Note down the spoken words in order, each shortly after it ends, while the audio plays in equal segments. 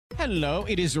Hello,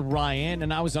 it is Ryan,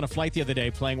 and I was on a flight the other day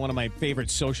playing one of my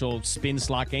favorite social spin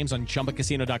slot games on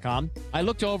ChumbaCasino.com. I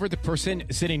looked over at the person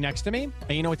sitting next to me, and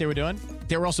you know what they were doing?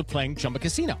 They were also playing Chumba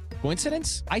Casino.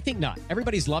 Coincidence? I think not.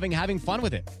 Everybody's loving having fun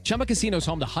with it. Chumba Casino is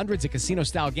home to hundreds of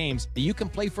casino-style games that you can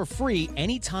play for free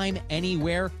anytime,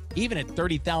 anywhere, even at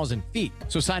 30,000 feet.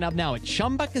 So sign up now at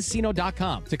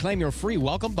ChumbaCasino.com to claim your free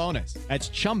welcome bonus. That's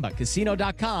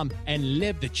ChumbaCasino.com and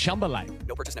live the Chumba life.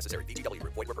 No purchase necessary. VGW.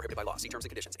 Void where prohibited by law. See terms and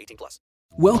conditions. 18+.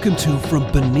 Welcome to From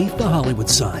Beneath the Hollywood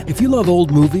Sign. If you love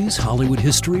old movies, Hollywood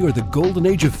history, or the golden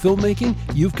age of filmmaking,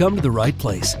 you've come to the right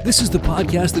place. This is the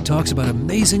podcast that talks about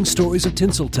amazing stories of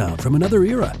Tinseltown from another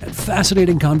era and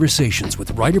fascinating conversations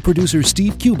with writer-producer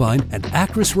Steve Cubine and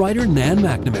actress-writer Nan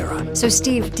McNamara. So,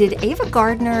 Steve, did Ava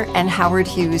Gardner and Howard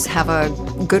Hughes have a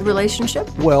good relationship?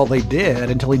 Well, they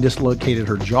did until he dislocated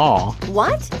her jaw.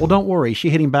 What? Well, don't worry. She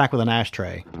hit him back with an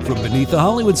ashtray. From Beneath the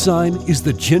Hollywood Sign is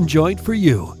the gin joint for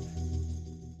you.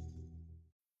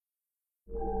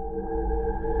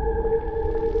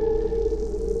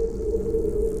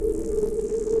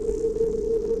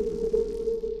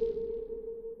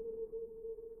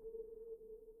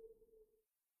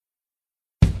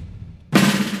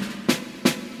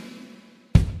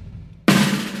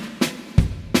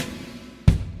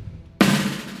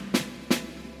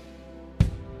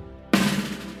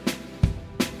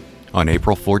 On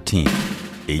April 14,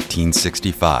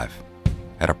 1865,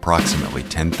 at approximately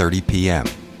 10:30 p.m.,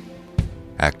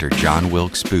 actor John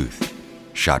Wilkes Booth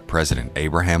shot President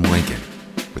Abraham Lincoln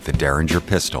with a Derringer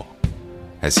pistol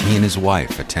as he and his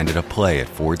wife attended a play at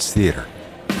Ford's Theater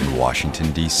in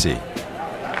Washington, D.C.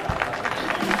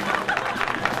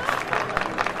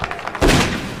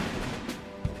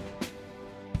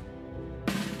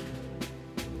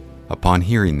 Upon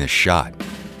hearing this shot,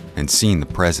 and seeing the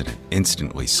president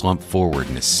instantly slump forward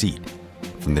in his seat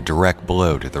from the direct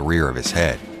blow to the rear of his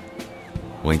head,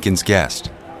 Lincoln's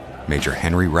guest, Major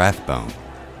Henry Rathbone,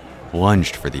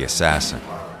 lunged for the assassin.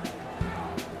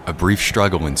 A brief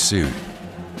struggle ensued,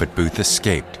 but Booth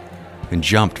escaped and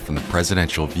jumped from the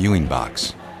presidential viewing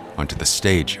box onto the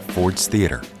stage of Ford's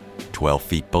Theater, 12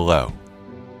 feet below.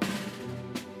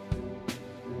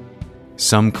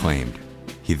 Some claimed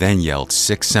he then yelled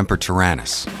 "Sic Semper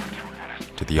Tyrannis"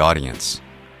 to the audience,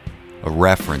 a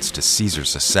reference to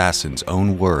Caesar's assassin's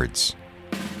own words,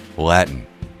 Latin,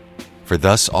 for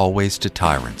thus always to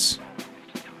tyrants.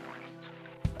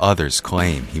 Others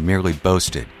claim he merely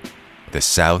boasted, "The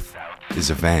South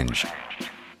is avenged."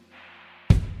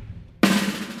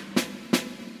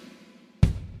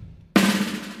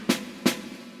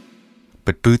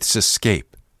 But Booth's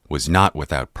escape was not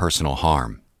without personal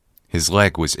harm. His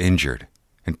leg was injured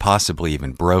and possibly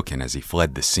even broken as he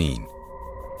fled the scene,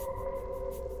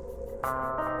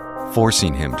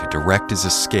 forcing him to direct his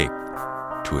escape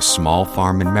to a small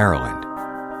farm in Maryland,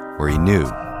 where he knew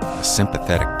a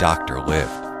sympathetic doctor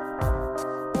lived.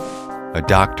 A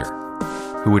doctor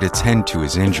who would attend to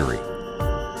his injury,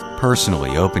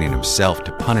 personally opening himself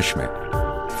to punishment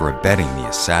for abetting the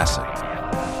assassin.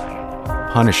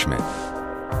 Punishment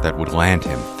that would land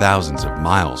him thousands of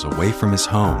miles away from his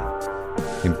home,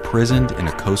 imprisoned in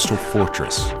a coastal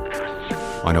fortress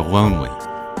on a lonely,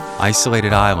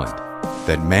 isolated island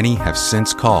that many have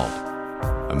since called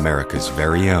America's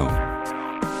very own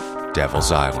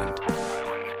Devil's Island.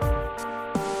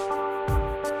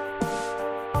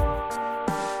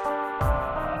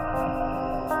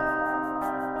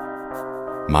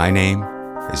 My name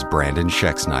is Brandon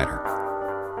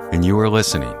Schexnayder, and you are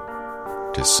listening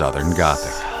to Southern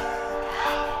Gothic.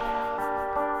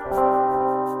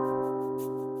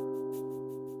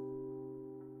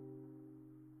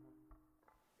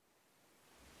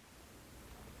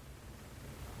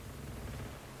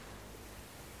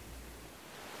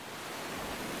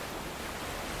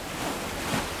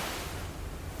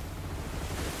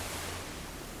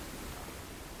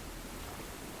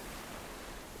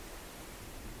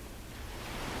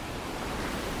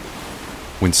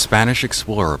 When Spanish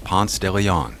explorer Ponce de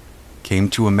Leon came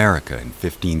to America in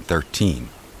 1513,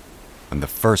 on the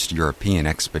first European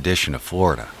expedition of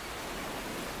Florida,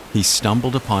 he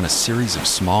stumbled upon a series of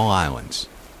small islands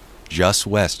just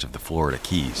west of the Florida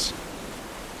Keys,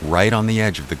 right on the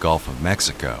edge of the Gulf of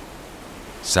Mexico,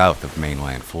 south of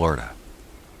mainland Florida.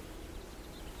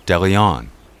 De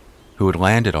Leon, who had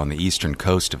landed on the eastern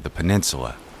coast of the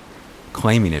peninsula,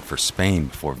 claiming it for Spain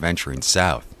before venturing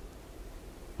south,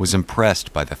 was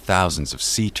impressed by the thousands of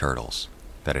sea turtles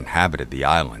that inhabited the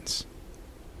islands,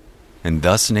 and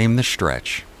thus named the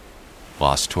stretch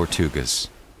Las Tortugas.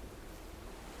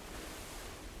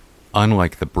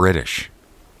 Unlike the British,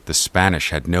 the Spanish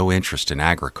had no interest in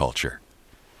agriculture,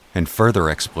 and further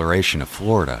exploration of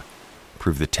Florida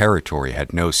proved the territory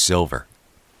had no silver.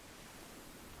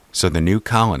 So the new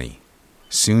colony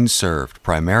soon served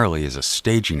primarily as a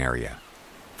staging area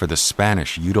for the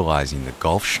Spanish utilizing the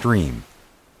Gulf Stream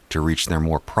to reach their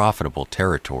more profitable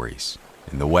territories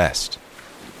in the west.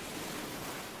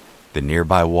 The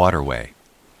nearby waterway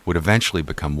would eventually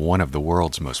become one of the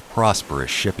world's most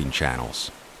prosperous shipping channels,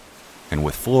 and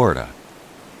with Florida,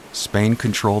 Spain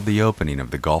controlled the opening of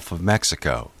the Gulf of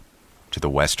Mexico to the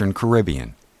Western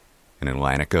Caribbean and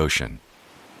Atlantic Ocean.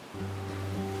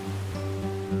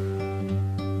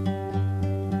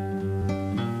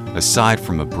 Aside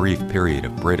from a brief period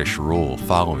of British rule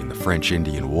following the French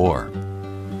Indian War,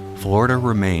 Florida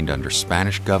remained under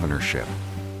Spanish governorship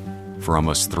for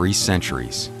almost 3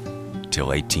 centuries, till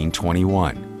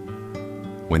 1821,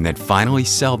 when they'd finally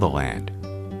sell the land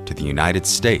to the United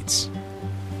States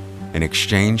in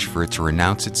exchange for it to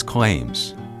renounce its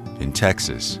claims in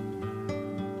Texas.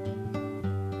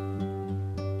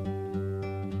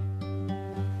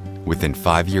 Within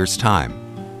 5 years' time,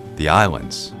 the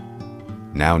islands,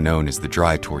 now known as the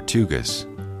Dry Tortugas,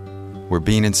 were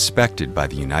being inspected by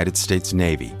the United States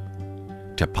Navy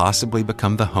to possibly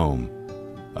become the home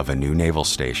of a new naval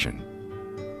station.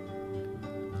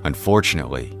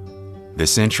 Unfortunately,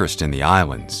 this interest in the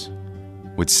islands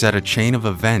would set a chain of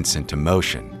events into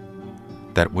motion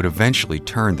that would eventually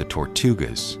turn the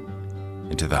Tortugas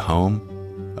into the home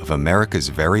of America's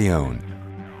very own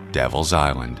Devil's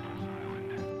Island.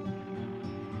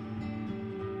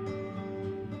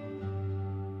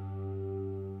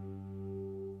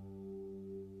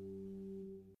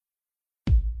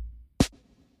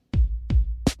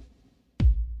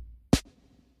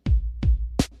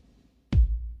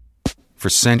 For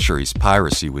centuries,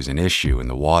 piracy was an issue in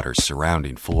the waters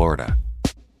surrounding Florida,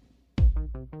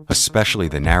 especially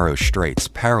the narrow straits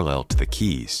parallel to the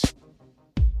Keys,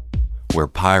 where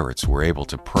pirates were able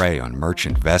to prey on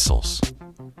merchant vessels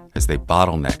as they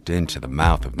bottlenecked into the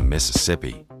mouth of the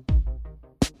Mississippi.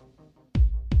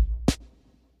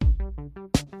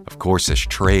 Of course, as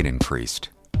trade increased,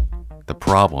 the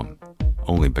problem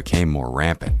only became more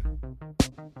rampant.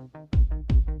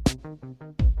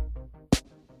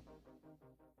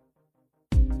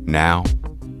 Now,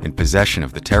 in possession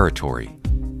of the territory,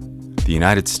 the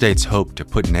United States hoped to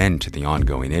put an end to the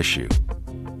ongoing issue.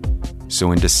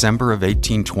 So in December of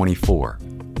 1824,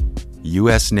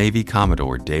 U.S. Navy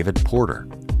Commodore David Porter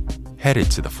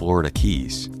headed to the Florida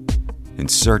Keys in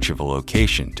search of a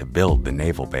location to build the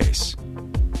naval base.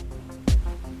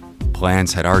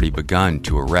 Plans had already begun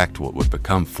to erect what would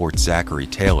become Fort Zachary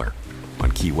Taylor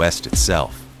on Key West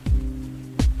itself.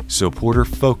 So Porter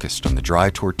focused on the Dry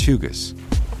Tortugas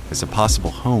as a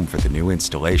possible home for the new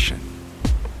installation.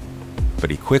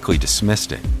 But he quickly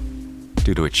dismissed it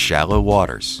due to its shallow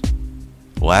waters,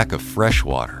 lack of fresh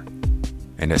water,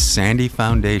 and a sandy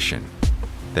foundation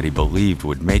that he believed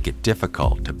would make it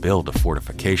difficult to build a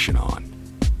fortification on.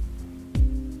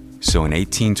 So in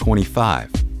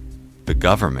 1825, the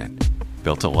government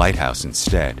built a lighthouse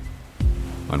instead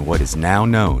on what is now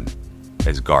known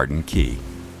as Garden Key.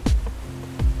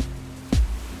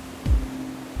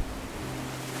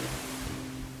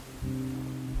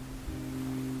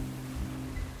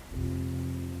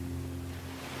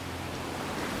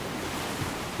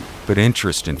 But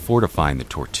interest in fortifying the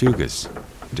Tortugas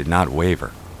did not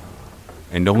waver,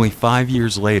 and only 5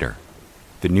 years later,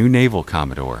 the new naval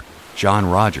Commodore, John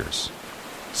Rogers,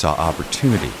 saw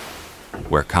opportunity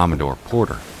where Commodore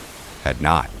Porter had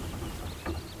not.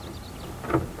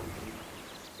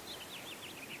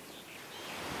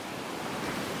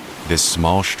 This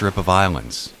small strip of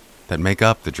islands that make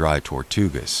up the Dry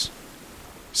Tortugas,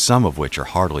 some of which are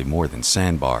hardly more than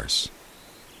sandbars,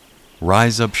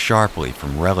 rise up sharply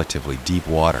from relatively deep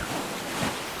water,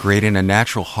 creating a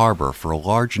natural harbor for a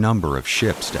large number of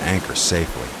ships to anchor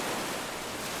safely.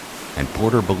 And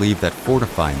Porter believed that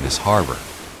fortifying this harbor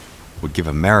would give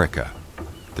America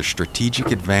the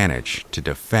strategic advantage to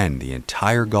defend the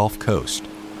entire Gulf Coast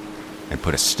and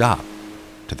put a stop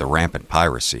to the rampant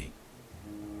piracy.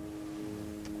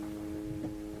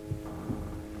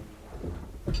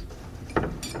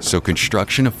 So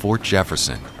construction of Fort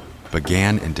Jefferson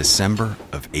began in December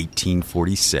of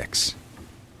 1846.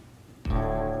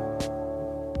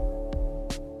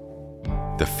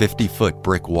 The 50-foot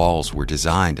brick walls were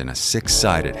designed in a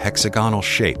 6-sided hexagonal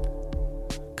shape,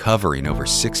 covering over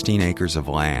 16 acres of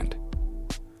land,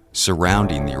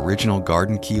 surrounding the original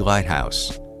Garden Key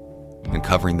Lighthouse and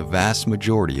covering the vast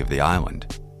majority of the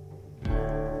island.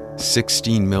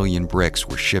 16 million bricks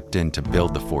were shipped in to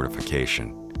build the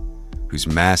fortification, whose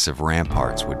massive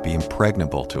ramparts would be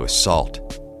impregnable to assault.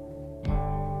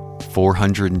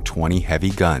 420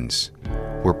 heavy guns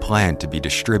were planned to be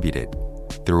distributed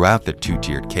throughout the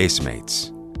two-tiered casemates.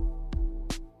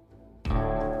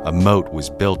 A moat was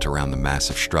built around the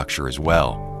massive structure as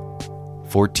well,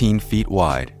 14 feet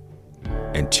wide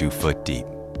and 2 foot deep,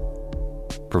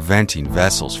 preventing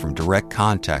vessels from direct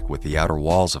contact with the outer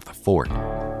walls of the fort.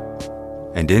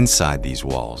 And inside these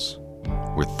walls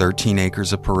were 13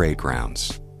 acres of parade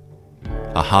grounds,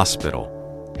 a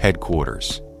hospital,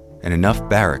 headquarters, and enough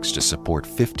barracks to support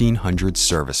 1,500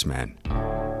 servicemen.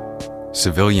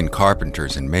 Civilian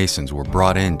carpenters and masons were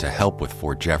brought in to help with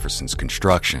Fort Jefferson's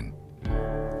construction,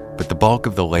 but the bulk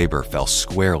of the labor fell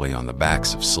squarely on the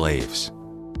backs of slaves.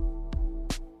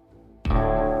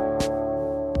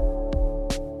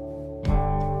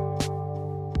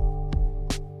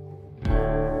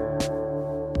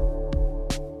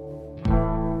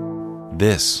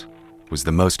 This was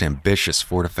the most ambitious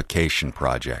fortification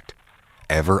project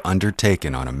ever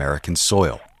undertaken on American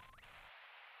soil.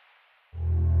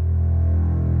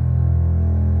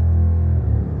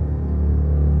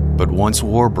 But once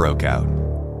war broke out,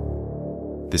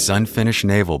 this unfinished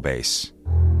naval base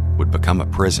would become a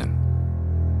prison.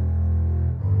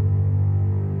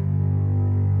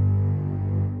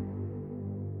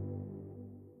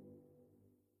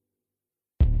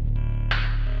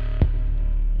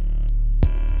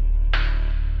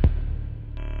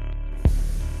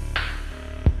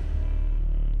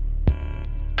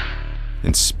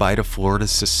 In spite of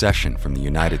Florida's secession from the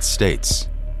United States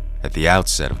at the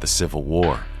outset of the Civil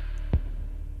War,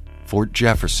 Fort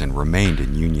Jefferson remained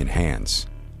in Union hands.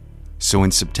 So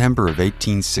in September of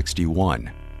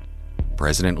 1861,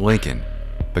 President Lincoln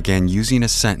began using a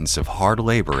sentence of hard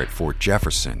labor at Fort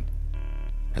Jefferson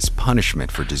as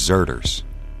punishment for deserters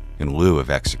in lieu of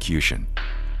execution.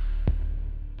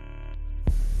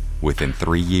 Within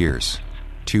 3 years,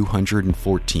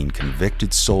 214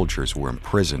 convicted soldiers were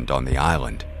imprisoned on the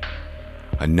island,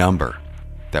 a number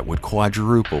that would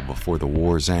quadruple before the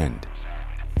war's end,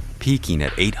 peaking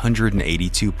at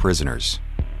 882 prisoners,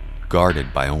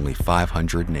 guarded by only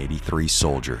 583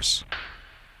 soldiers.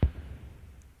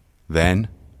 Then,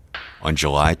 on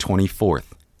July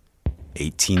 24th,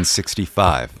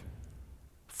 1865,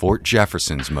 Fort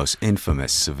Jefferson's most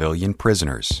infamous civilian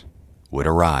prisoners would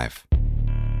arrive.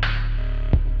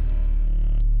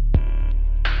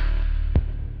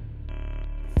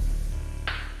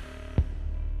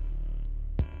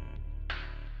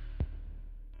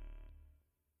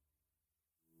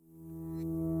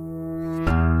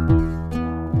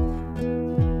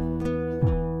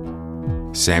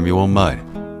 Samuel Mudd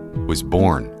was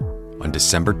born on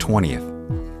December 20th,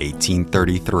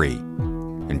 1833,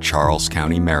 in Charles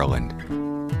County, Maryland.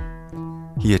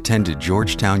 He attended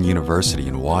Georgetown University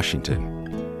in Washington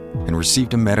and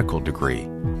received a medical degree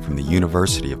from the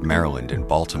University of Maryland in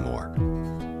Baltimore.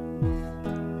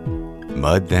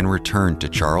 Mudd then returned to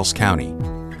Charles County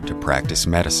to practice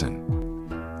medicine,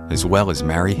 as well as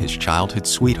marry his childhood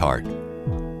sweetheart,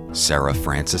 Sarah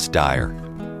Frances Dyer.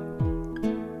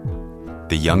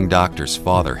 The young doctor's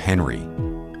father, Henry,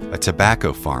 a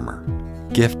tobacco farmer,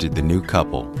 gifted the new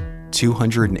couple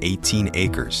 218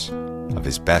 acres of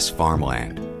his best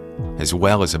farmland, as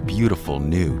well as a beautiful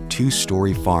new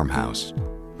 2-story farmhouse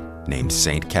named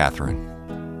St. Catherine.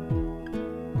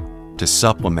 To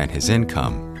supplement his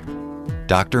income,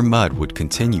 Dr. Mudd would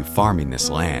continue farming this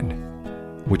land,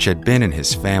 which had been in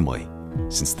his family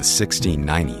since the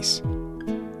 1690s.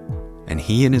 And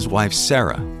he and his wife,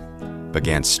 Sarah,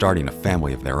 began starting a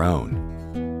family of their own.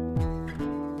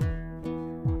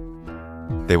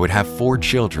 They would have 4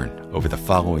 children over the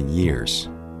following years,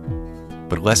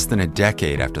 but less than a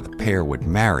decade after the pair would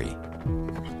marry,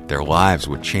 their lives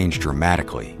would change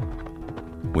dramatically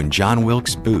when John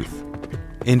Wilkes Booth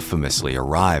infamously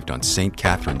arrived on St.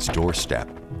 Catherine's doorstep,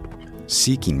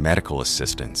 seeking medical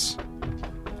assistance,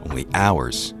 only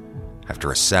hours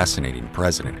after assassinating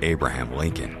President Abraham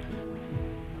Lincoln.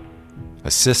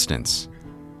 Assistance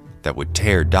that would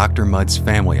tear Dr. Mudd's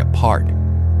family apart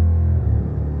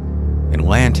and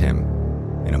land him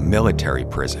in a military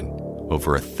prison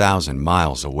over 1,000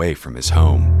 miles away from his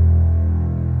home.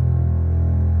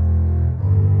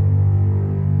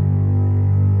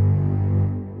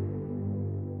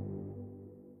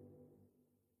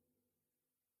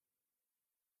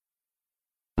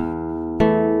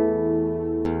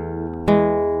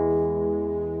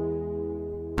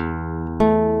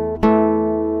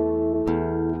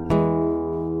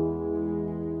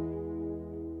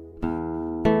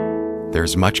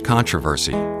 There's much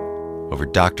controversy over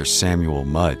Dr. Samuel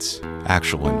Mudd's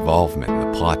actual involvement in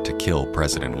the plot to kill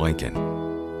President Lincoln,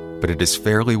 but it is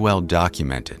fairly well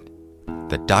documented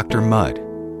that Dr. Mudd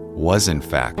was in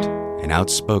fact an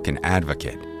outspoken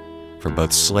advocate for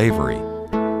both slavery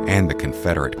and the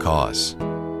Confederate cause.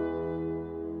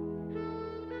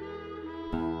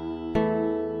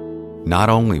 Not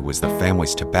only was the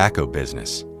family's tobacco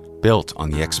business built on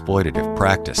the exploitative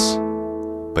practice,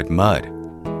 but Mudd,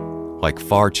 like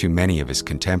far too many of his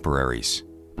contemporaries,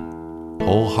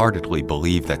 wholeheartedly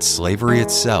believed that slavery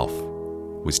itself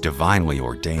was divinely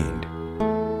ordained.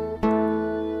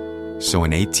 So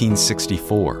in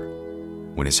 1864,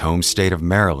 when his home state of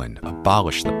Maryland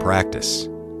abolished the practice,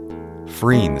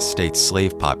 freeing the state's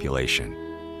slave population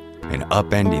and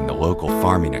upending the local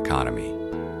farming economy,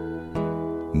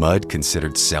 Mudd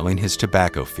considered selling his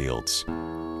tobacco fields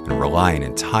and relying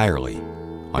entirely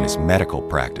on his medical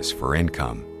practice for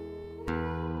income.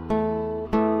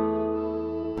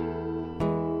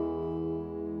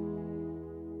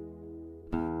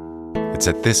 It's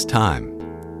at this time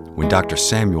when Dr.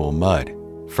 Samuel Mudd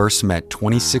first met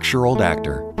 26-year-old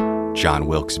actor John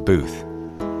Wilkes Booth,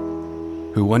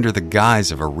 who, under the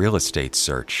guise of a real estate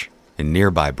search in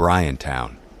nearby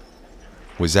Bryantown,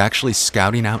 was actually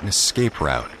scouting out an escape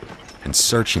route and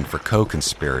searching for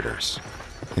co-conspirators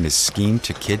in his scheme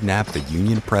to kidnap the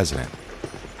Union president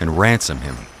and ransom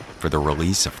him for the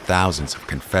release of thousands of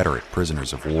Confederate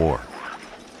prisoners of war.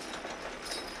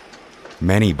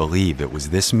 Many believe it was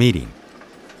this meeting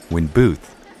when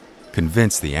Booth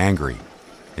convinced the angry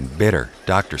and bitter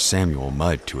Dr. Samuel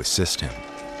Mudd to assist him.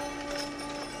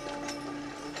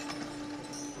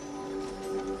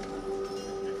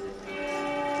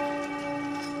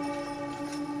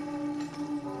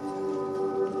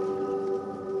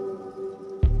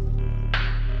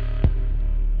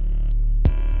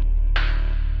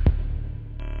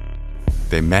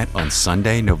 They met on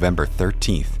Sunday, November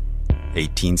 13th,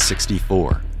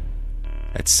 1864,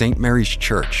 at St. Mary's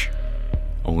Church,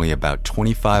 only about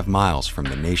 25 miles from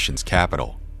the nation's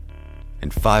capital,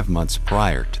 and 5 months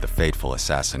prior to the fateful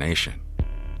assassination.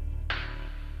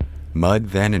 Mudd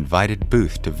then invited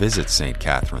Booth to visit St.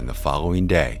 Catherine the following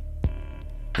day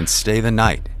and stay the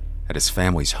night at his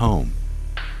family's home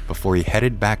before he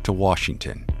headed back to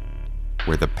Washington,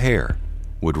 where the pair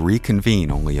would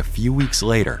reconvene only a few weeks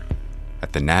later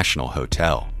at the National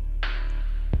Hotel.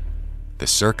 The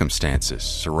circumstances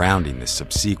surrounding this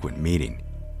subsequent meeting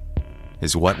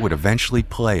is what would eventually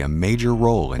play a major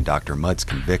role in Dr. Mudd's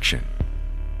conviction.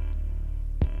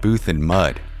 Booth and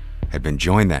Mudd had been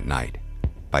joined that night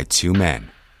by two men,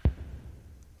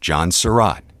 John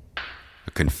Surratt,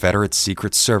 a Confederate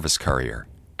Secret Service courier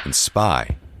and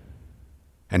spy,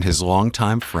 and his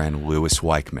longtime friend Louis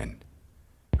Weichman,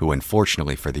 who,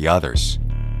 unfortunately for the others,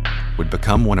 would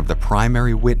become one of the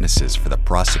primary witnesses for the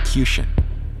prosecution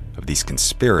of these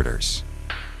conspirators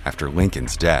after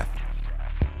Lincoln's death.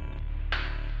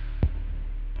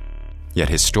 Yet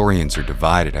historians are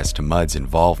divided as to Mudd's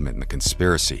involvement in the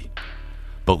conspiracy,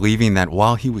 believing that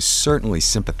while he was certainly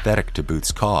sympathetic to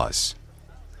Booth's cause,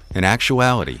 in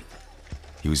actuality,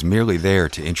 he was merely there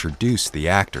to introduce the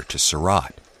actor to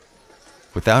Surratt,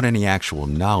 without any actual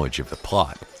knowledge of the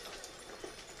plot.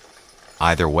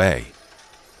 Either way,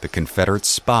 the Confederate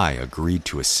spy agreed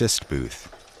to assist Booth,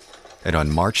 and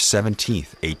on March 17,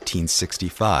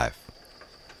 1865,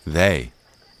 they,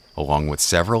 along with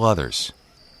several others,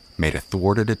 made a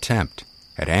thwarted attempt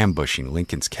at ambushing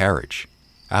Lincoln's carriage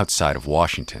outside of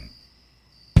Washington.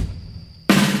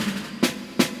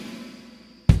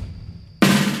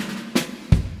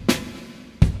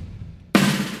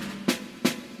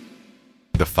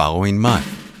 The following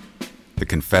month, the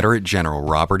Confederate General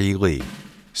Robert E. Lee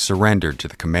surrendered to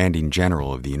the commanding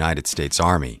general of the United States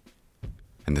Army,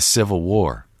 and the Civil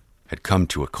War had come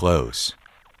to a close.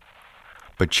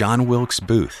 But John Wilkes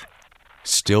Booth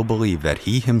still believed that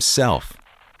he himself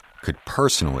could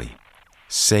personally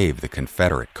save the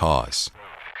Confederate cause.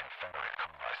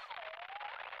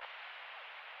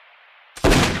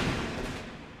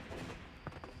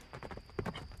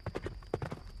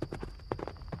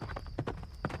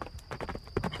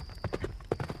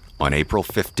 On April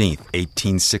 15,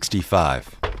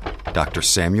 1865, Dr.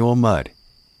 Samuel Mudd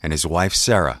and his wife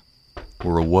Sarah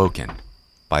were awoken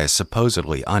by a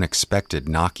supposedly unexpected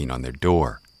knocking on their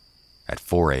door at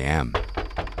 4 a.m.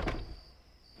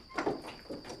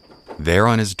 There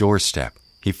on his doorstep,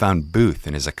 he found Booth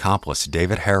and his accomplice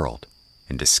David Harold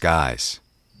in disguise.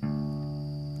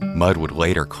 Mudd would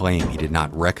later claim he did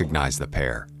not recognize the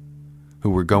pair,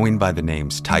 who were going by the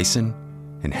names Tyson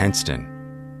and Henston.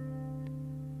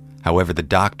 However, the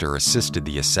doctor assisted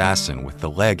the assassin with the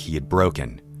leg he had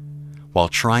broken while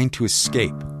trying to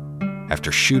escape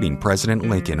after shooting President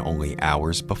Lincoln only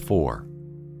hours before.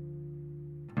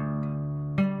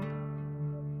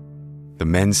 The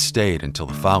men stayed until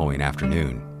the following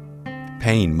afternoon,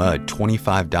 paying Mudd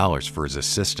 $25 for his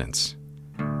assistance,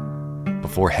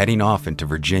 before heading off into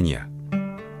Virginia,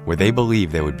 where they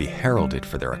believed they would be heralded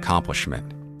for their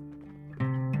accomplishment.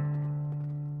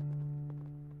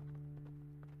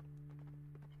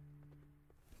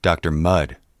 Dr.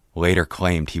 Mudd later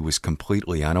claimed he was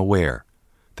completely unaware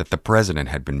that the president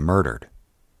had been murdered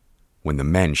when the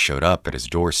men showed up at his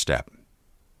doorstep,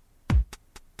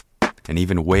 and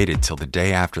even waited till the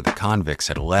day after the convicts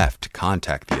had left to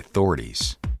contact the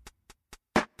authorities,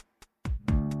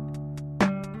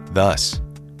 thus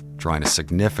drawing a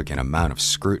significant amount of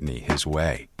scrutiny his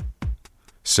way.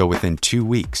 So within 2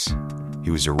 weeks,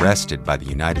 he was arrested by the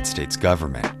United States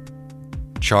government,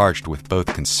 charged with both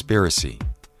conspiracy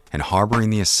and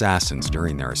harboring the assassins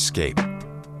during their escape.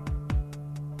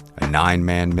 A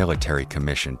 9-man military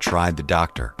commission tried the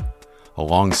doctor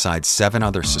alongside 7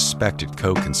 other suspected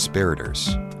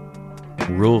co-conspirators,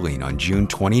 ruling on June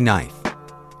 29,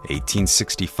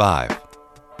 1865,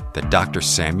 that Dr.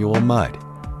 Samuel Mudd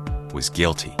was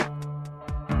guilty.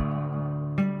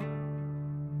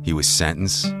 He was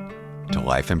sentenced to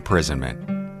life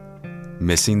imprisonment,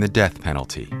 missing the death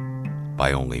penalty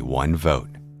by only 1 vote.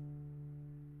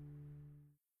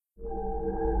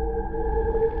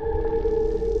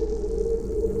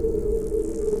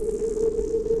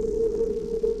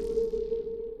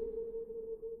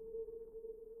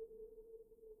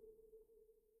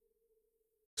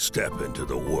 Step into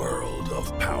the world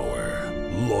of power,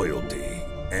 loyalty,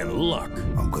 and luck.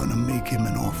 I'm gonna make him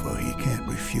an offer he can't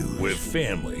refuse. With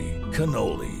family,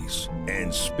 cannolis,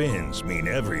 and spins mean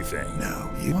everything.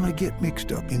 Now, you wanna get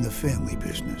mixed up in the family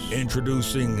business.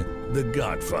 Introducing The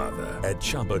Godfather at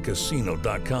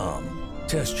ChumbaCasino.com.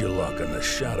 Test your luck in the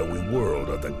shadowy world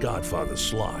of The Godfather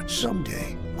slot.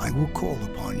 Someday, I will call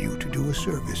upon you to do a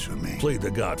service for me. Play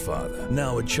The Godfather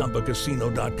now at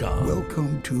ChumbaCasino.com.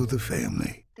 Welcome to the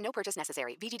family. No purchase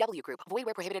necessary. VGW Group. Void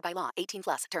where prohibited by law. 18+.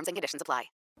 Terms and conditions apply.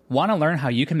 Want to learn how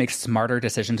you can make smarter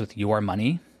decisions with your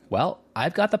money? Well,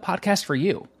 I've got the podcast for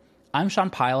you. I'm Sean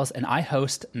Piles, and I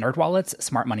host NerdWallet's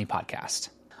Smart Money Podcast.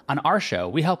 On our show,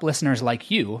 we help listeners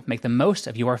like you make the most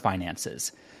of your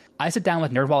finances. I sit down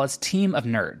with NerdWallet's team of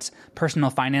nerds, personal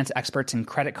finance experts in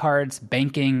credit cards,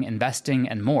 banking, investing,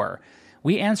 and more.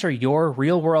 We answer your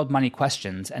real-world money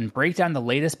questions and break down the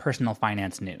latest personal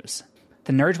finance news.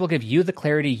 The nerds will give you the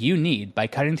clarity you need by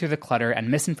cutting through the clutter and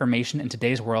misinformation in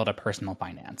today's world of personal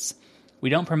finance. We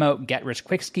don't promote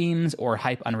get-rich-quick schemes or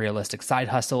hype unrealistic side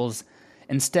hustles.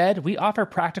 Instead, we offer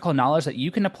practical knowledge that you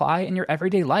can apply in your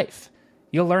everyday life.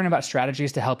 You'll learn about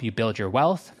strategies to help you build your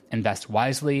wealth, invest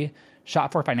wisely,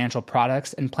 shop for financial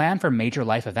products, and plan for major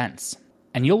life events.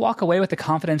 And you'll walk away with the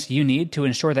confidence you need to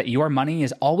ensure that your money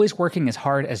is always working as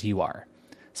hard as you are.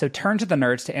 So turn to the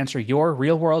nerds to answer your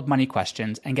real-world money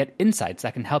questions and get insights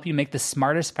that can help you make the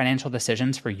smartest financial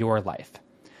decisions for your life.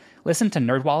 Listen to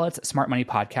NerdWallet's Smart Money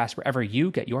Podcast wherever you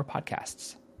get your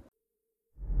podcasts.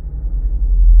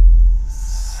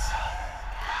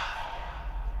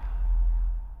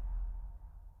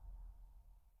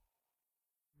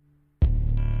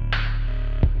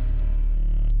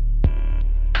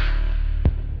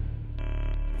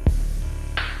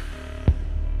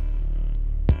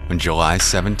 On July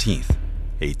 17,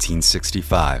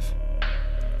 1865,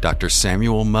 Dr.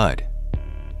 Samuel Mudd,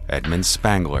 Edmund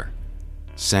Spangler,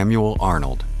 Samuel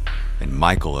Arnold, and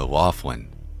Michael O'Laughlin,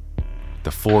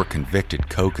 the 4 convicted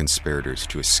co-conspirators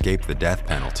to escape the death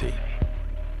penalty,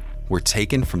 were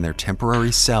taken from their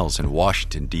temporary cells in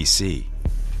Washington, D.C.,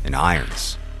 in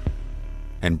irons,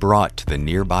 and brought to the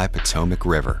nearby Potomac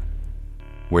River,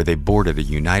 where they boarded a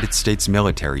United States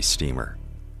military steamer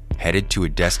headed to a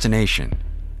destination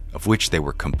of which they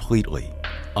were completely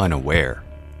unaware.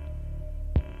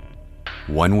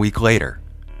 1 week later,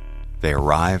 they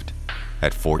arrived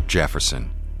at Fort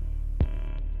Jefferson.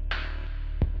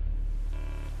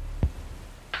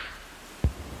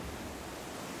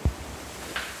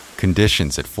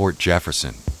 Conditions at Fort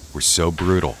Jefferson were so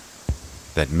brutal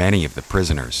that many of the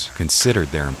prisoners considered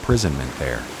their imprisonment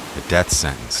there a death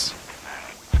sentence.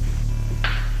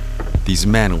 These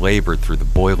men labored through the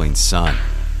boiling sun,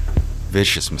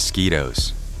 vicious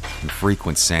mosquitoes, and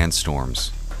frequent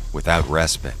sandstorms without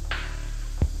respite.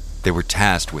 They were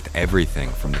tasked with everything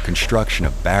from the construction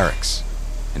of barracks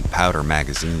and powder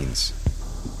magazines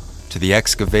to the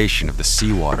excavation of the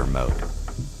seawater moat,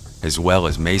 as well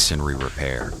as masonry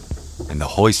repair and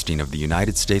the hoisting of the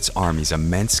United States Army's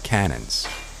immense cannons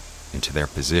into their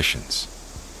positions.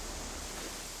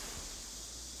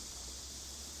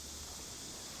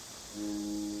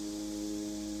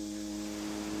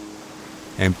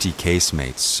 Empty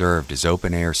casemates served as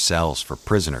open-air cells for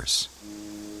prisoners,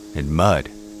 and Mudd,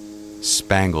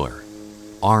 Spangler,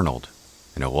 Arnold,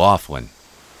 and O'Laughlin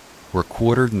were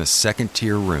quartered in the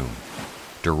second-tier room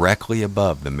directly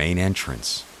above the main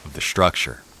entrance of the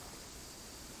structure,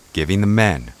 giving the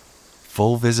men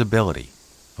full visibility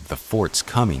of the fort's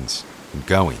comings and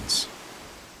goings.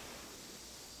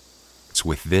 It's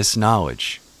with this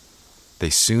knowledge, they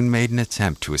soon made an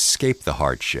attempt to escape the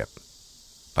hardship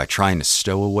by trying to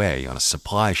stow away on a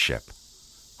supply ship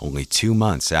only 2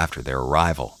 months after their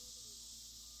arrival.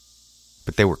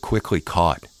 But they were quickly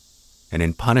caught, and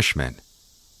in punishment,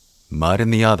 Mudd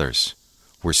and the others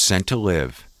were sent to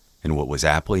live in what was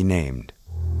aptly named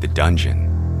the dungeon.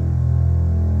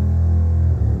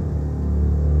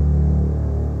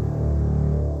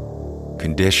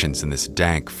 Conditions in this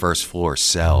dank first-floor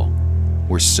cell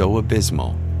were so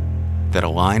abysmal that a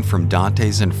line from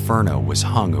Dante's Inferno was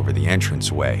hung over the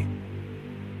entranceway.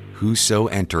 "Whoso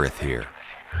entereth here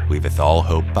leaveth all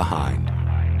hope behind."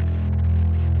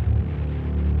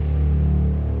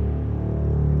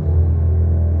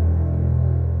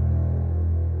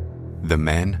 The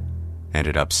men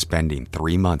ended up spending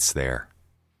 3 months there,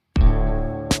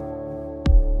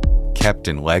 kept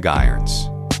in leg irons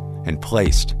and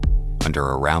placed under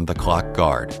around-the-clock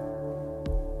guard,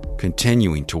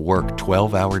 continuing to work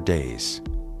 12-hour days,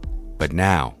 but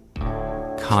now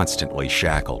constantly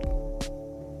shackled.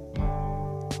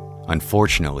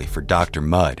 Unfortunately for Dr.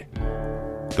 Mudd,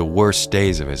 the worst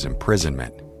days of his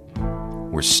imprisonment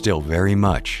were still very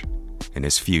much in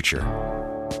his future.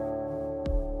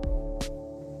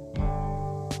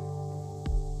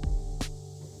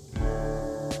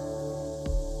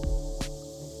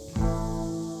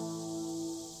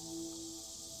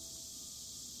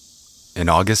 In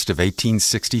August of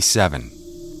 1867,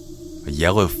 a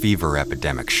yellow fever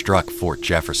epidemic struck Fort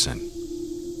Jefferson.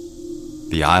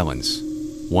 The islands,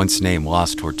 once named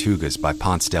Las Tortugas by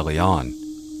Ponce de Leon,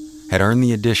 had earned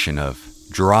the addition of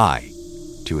dry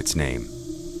to its name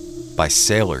by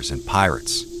sailors and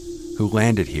pirates who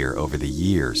landed here over the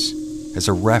years as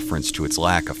a reference to its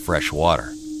lack of fresh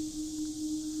water.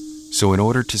 So in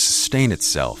order to sustain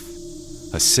itself,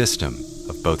 a system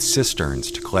of both cisterns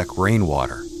to collect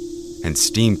rainwater and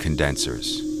steam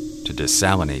condensers to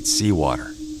desalinate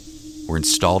seawater were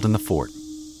installed in the fort.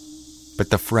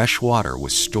 But the fresh water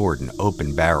was stored in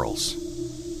open barrels,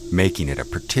 making it a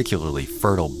particularly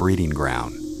fertile breeding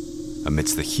ground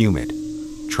amidst the humid,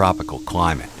 tropical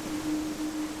climate.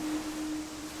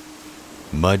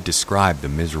 Mudd described the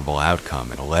miserable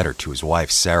outcome in a letter to his wife,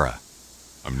 Sarah.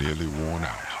 "I'm nearly worn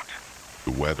out.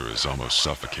 The weather is almost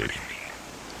suffocating,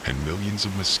 and millions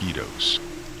of mosquitoes,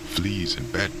 fleas and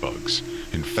bed bugs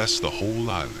infest the whole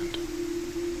island.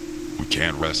 We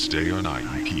can't rest day or night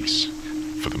in peace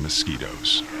for the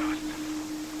mosquitoes."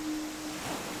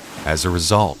 As a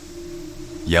result,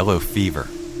 yellow fever,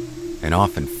 an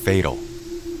often fatal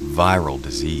viral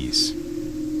disease,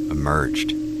 emerged.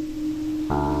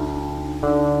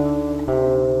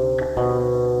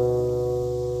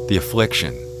 The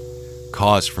affliction,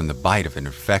 caused from the bite of an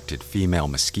infected female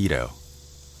mosquito,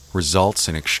 results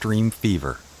in extreme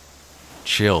fever,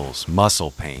 chills,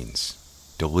 muscle pains,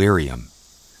 delirium,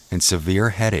 and severe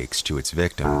headaches to its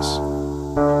victims.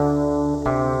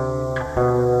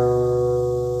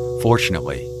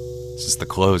 Fortunately, since the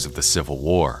close of the Civil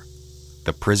War,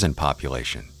 the prison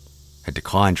population had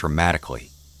declined dramatically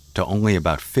to only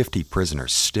about 50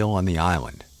 prisoners still on the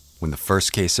island when the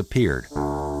first case appeared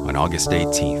on August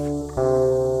 18th.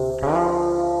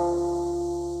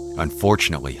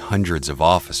 Unfortunately, hundreds of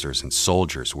officers and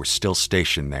soldiers were still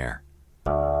stationed there,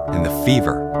 and the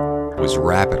fever was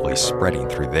rapidly spreading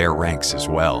through their ranks as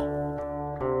well.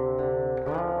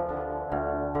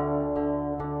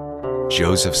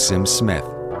 Joseph Sim Smith,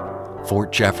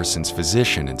 Fort Jefferson's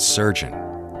physician and surgeon,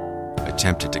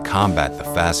 attempted to combat the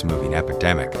fast-moving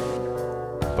epidemic,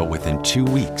 but within 2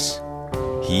 weeks,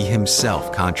 he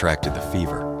himself contracted the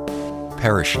fever,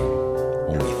 perishing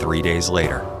only 3 days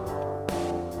later.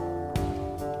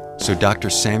 So Dr.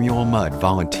 Samuel Mudd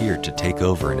volunteered to take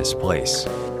over in his place,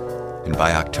 and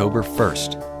by October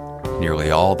 1st,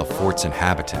 nearly all the fort's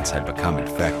inhabitants had become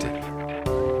infected.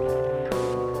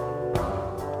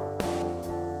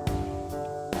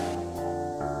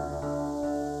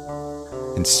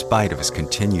 In spite of his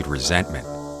continued resentment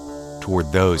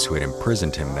toward those who had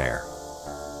imprisoned him there,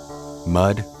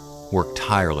 Mudd worked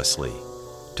tirelessly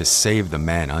to save the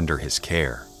men under his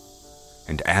care,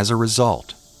 and as a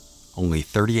result, only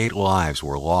 38 lives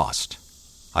were lost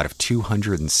out of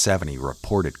 270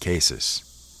 reported cases,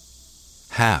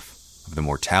 half of the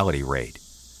mortality rate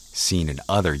seen in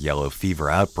other yellow fever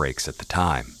outbreaks at the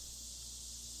time.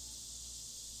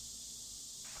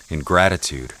 In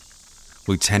gratitude,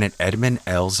 Lieutenant Edmund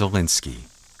L. Zielinski,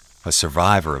 a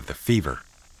survivor of the fever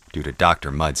due to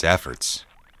Dr. Mudd's efforts,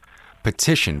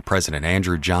 petitioned President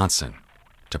Andrew Johnson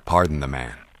to pardon the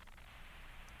man.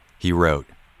 He wrote,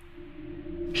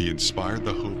 "He inspired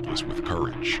the hopeless with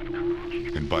courage,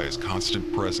 and by his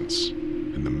constant presence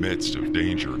in the midst of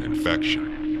danger and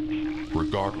infection,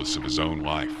 regardless of his own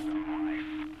life,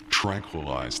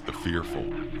 tranquilized the fearful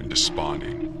and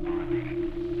desponding."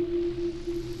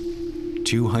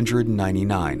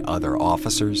 299 other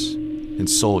officers and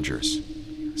soldiers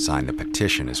signed the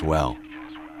petition as well.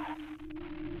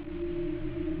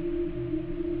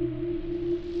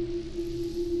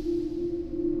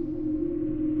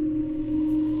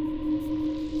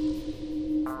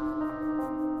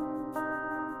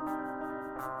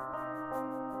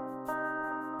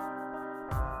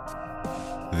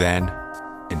 Then,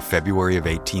 in February of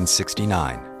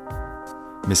 1869,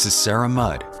 Mrs. Sarah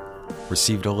Mudd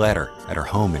received a letter at her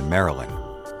home in Maryland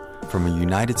from a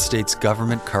United States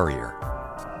government courier,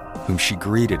 whom she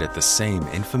greeted at the same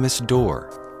infamous door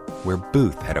where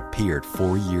Booth had appeared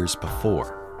 4 years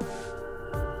before.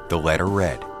 The letter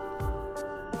read,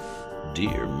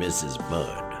 "Dear Mrs.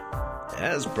 Mudd,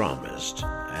 as promised,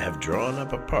 I have drawn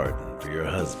up a pardon for your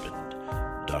husband,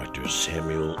 Dr.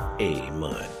 Samuel A.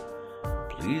 Mudd.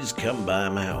 Please come by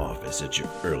my office at your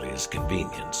earliest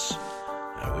convenience.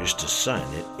 I wish to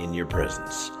sign it in your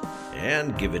presence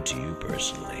and give it to you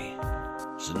personally.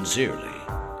 Sincerely,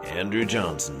 Andrew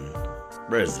Johnson,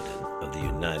 President of the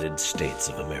United States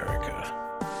of America."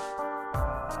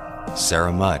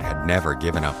 Sarah Mudd had never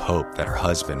given up hope that her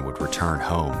husband would return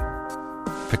home,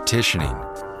 petitioning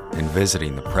and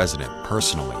visiting the president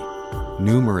personally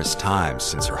numerous times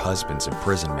since her husband's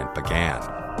imprisonment began.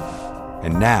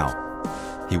 And now,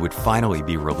 he would finally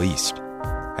be released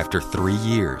after 3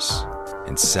 years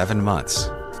and 7 months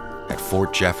at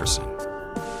Fort Jefferson.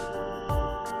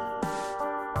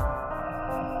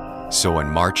 So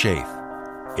on March 8th,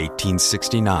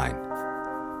 1869,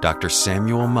 Dr.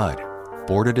 Samuel Mudd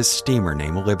boarded a steamer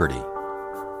named Liberty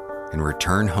and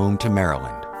returned home to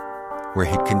Maryland, where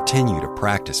he'd continue to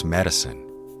practice medicine,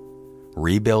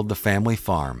 rebuild the family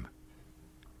farm,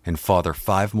 and father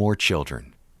 5 more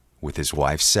children with his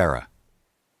wife Sarah.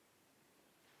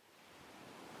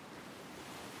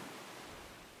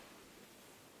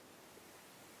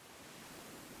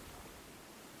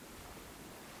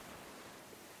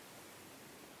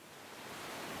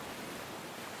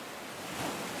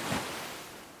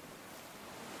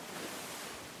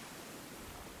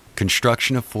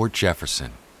 Construction of Fort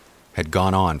Jefferson had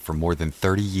gone on for more than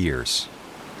 30 years.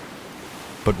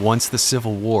 But once the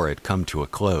Civil War had come to a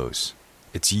close,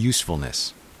 its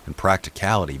usefulness and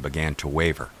practicality began to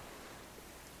waver.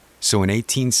 So in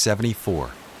 1874,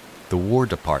 the War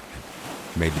Department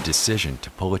made the decision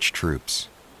to pull its troops,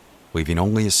 leaving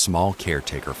only a small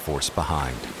caretaker force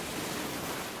behind.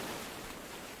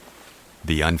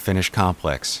 The unfinished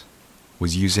complex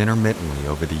was used intermittently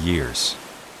over the years,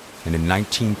 and in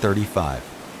 1935,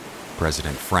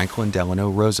 President Franklin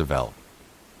Delano Roosevelt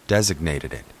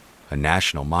designated it a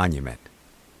national monument.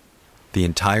 The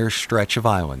entire stretch of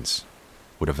islands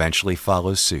would eventually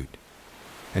follow suit,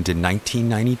 and in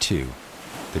 1992,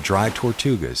 the Dry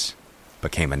Tortugas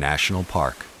became a national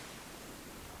park.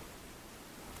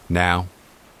 Now,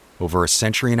 over a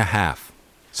century and a half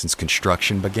since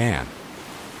construction began,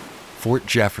 Fort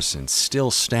Jefferson still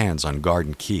stands on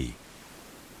Garden Key,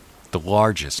 the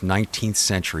largest 19th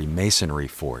century masonry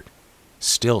fort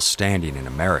still standing in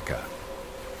America.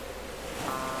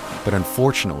 But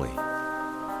unfortunately,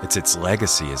 it's its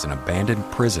legacy as an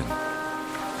abandoned prison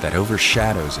that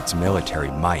overshadows its military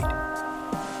might.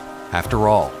 After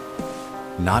all,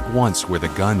 not once were the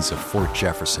guns of Fort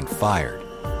Jefferson fired,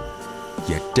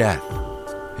 yet death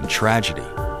and tragedy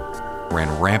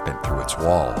ran rampant through its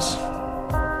walls.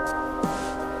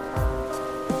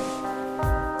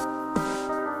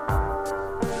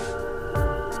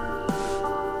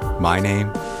 My name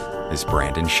is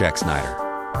Brandon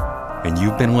Schexnayder, and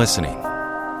you've been listening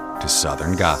to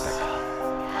Southern Gothic.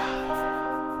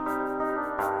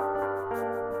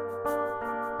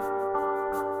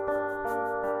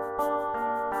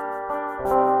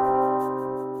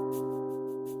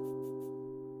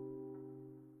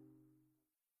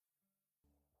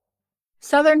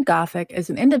 Southern Gothic is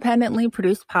an independently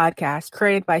produced podcast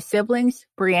created by siblings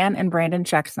Brianne and Brandon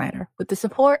Schexnayder with the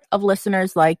support of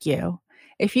listeners like you.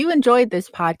 If you enjoyed this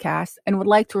podcast and would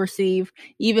like to receive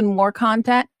even more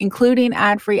content, including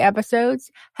ad-free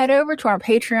episodes, head over to our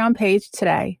Patreon page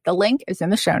today. The link is in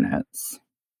the show notes.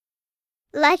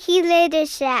 Lucky Little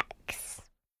Shacks.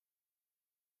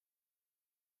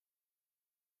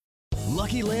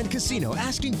 Lucky Land Casino,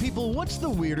 asking people, what's the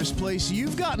weirdest place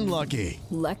you've gotten lucky?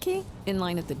 Lucky? In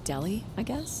line at the deli, I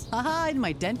guess? Aha, in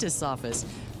my dentist's office.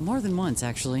 More than once,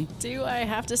 actually. Do I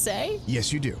have to say?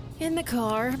 Yes, you do. In the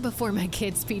car before my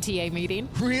kids' PTA meeting.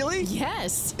 Really?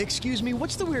 Yes. Excuse me,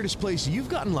 what's the weirdest place you've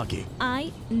gotten lucky?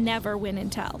 I never win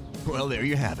and tell. Well, there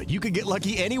you have it. You can get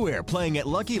lucky anywhere, playing at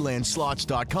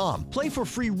LuckyLandSlots.com. Play for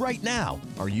free right now.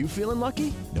 Are you feeling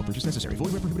lucky? No purchase necessary.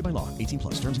 Void where prohibited by law. 18+.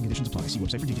 Terms and conditions apply. See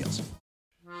website for details.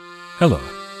 Hello,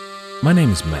 my name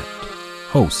is Matt,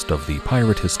 host of the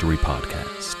Pirate History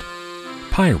Podcast.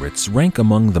 Pirates rank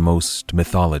among the most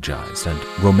mythologized and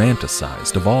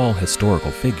romanticized of all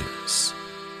historical figures.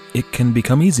 It can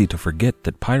become easy to forget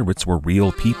that pirates were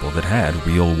real people that had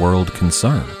real-world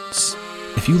concerns.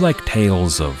 If you like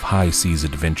tales of high-seas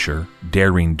adventure,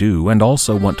 daring do, and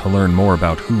also want to learn more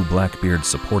about who Blackbeard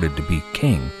supported to be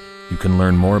king, you can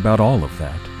learn more about all of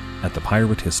that at the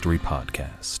Pirate History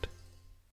Podcast.